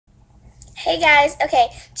Hey guys, okay,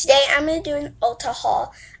 today I'm going to do an Ulta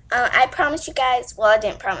haul. I promised you guys, well I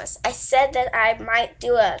didn't promise, I said that I might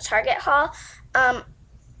do a Target haul. I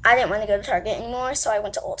didn't want to go to Target anymore, so I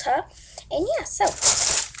went to Ulta. And yeah, so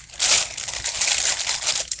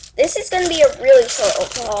this is going to be a really short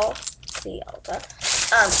Ulta haul. See,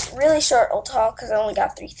 Ulta. Really short Ulta haul because I only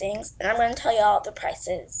got 3 things. And I'm going to tell you all the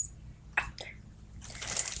prices after.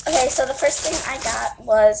 Okay, so the first thing I got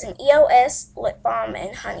was an EOS lip balm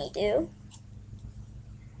and honeydew.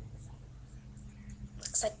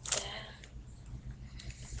 Looks like that.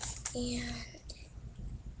 And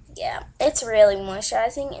yeah, it's really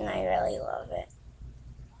moisturizing and I really love it.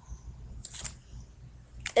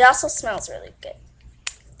 It also smells really good.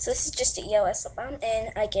 So this is just the EOS lip balm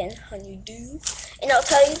and again honeydew. And I'll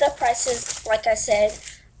tell you the prices, like I said,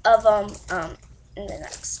 of in the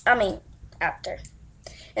next, after.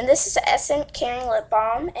 And this is the Essence Caring Lip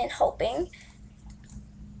Balm and Hoping.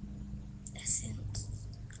 Essence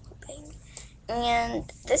Hoping. And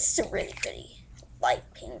this is a really pretty light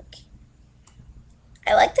pink.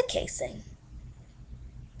 I like the casing.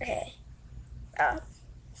 Okay.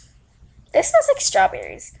 This smells like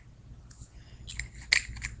strawberries.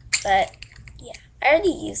 But, yeah. I already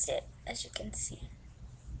used it, as you can see.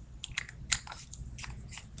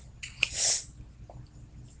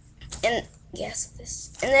 And, yes,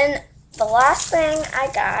 this. And then, the last thing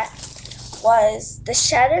I got was the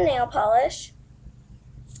Shadow Nail Polish,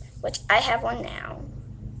 which I have one now.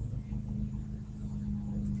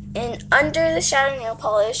 And under the Shadow Nail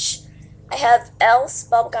Polish, I have Elf's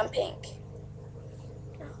Bubblegum Pink.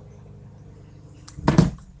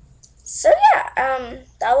 So yeah,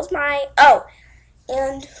 that was my,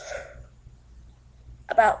 and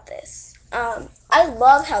about this. I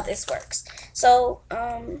love how this works. So,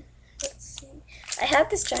 let's see. I have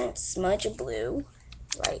this giant smudge of blue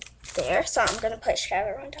right there, so I'm going to put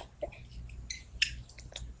shadow on top of it.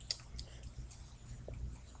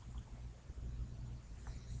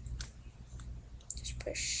 Just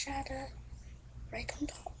put shadow right on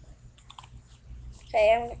top.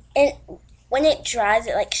 Okay, and when it dries,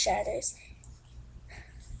 it like shatters.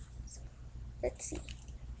 Let's see.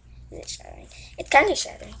 Is it shattering? It's kind of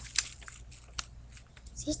shattering.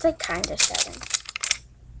 See, it's like kind of shattering.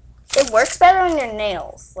 It works better on your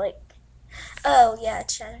nails. Like, oh yeah,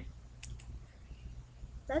 it's shattering.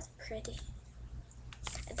 That's pretty.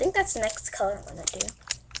 I think that's the next color I'm gonna do.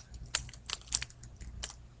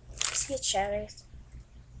 See, it shatters.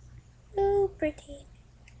 Ooh, pretty.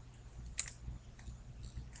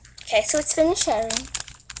 Okay, so it's finished shattering.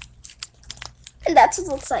 And that's what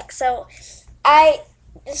it looks like. So,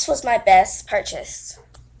 this was my best purchase.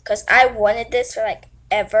 Because I wanted this for like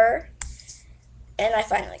ever. And I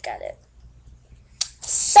finally got it.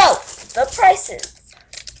 So, the prices.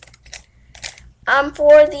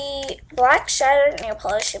 For the black shadow nail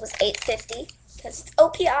polish, it was $8.50. Because it's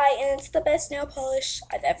OPI and it's the best nail polish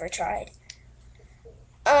I've ever tried.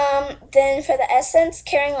 Then for the Essence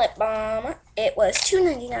Caring Lip Balm, it was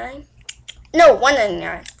 $2.99. No,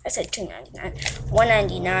 $1.99. I said $2.99.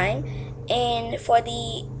 $1.99. And for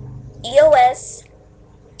the EOS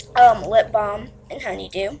lip balm and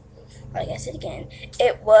honeydew, like I said again,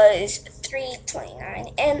 it was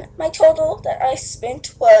 $3.29. And my total that I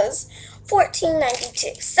spent was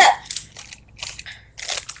 $14.92. So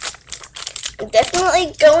I'm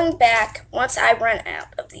definitely going back once I run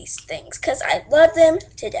out of these things because I love them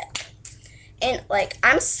to death. And like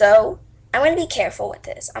I'm going to be careful with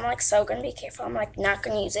this. I'm like so going to be careful. I'm like not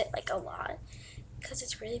going to use it like a lot because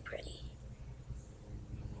it's really pretty.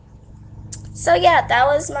 So yeah, that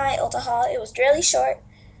was my Ulta haul. It was really short.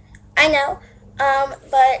 I know.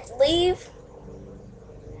 But leave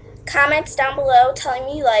comments down below telling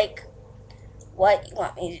me like what you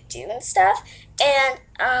want me to do and stuff.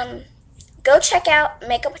 And go check out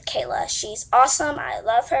Makeup with Kayla. She's awesome. I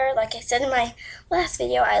love her. Like I said in my last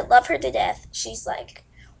video, I love her to death. She's like,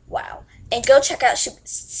 wow. And go check out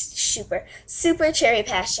Super Cherry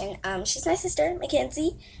Passion. She's my sister,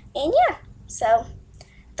 Mackenzie. And yeah, so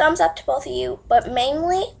thumbs up to both of you. But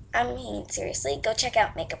mainly, seriously, go check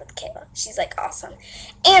out Makeup with Kayla. She's like awesome.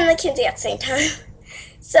 And Mackenzie at the same time.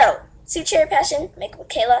 So, Super Cherry Passion, Makeup with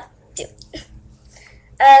Kayla, do it.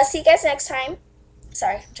 See you guys next time.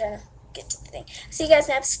 Sorry, I'm trying to get to the thing. See you guys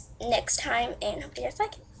next time, and hope you guys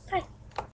like it.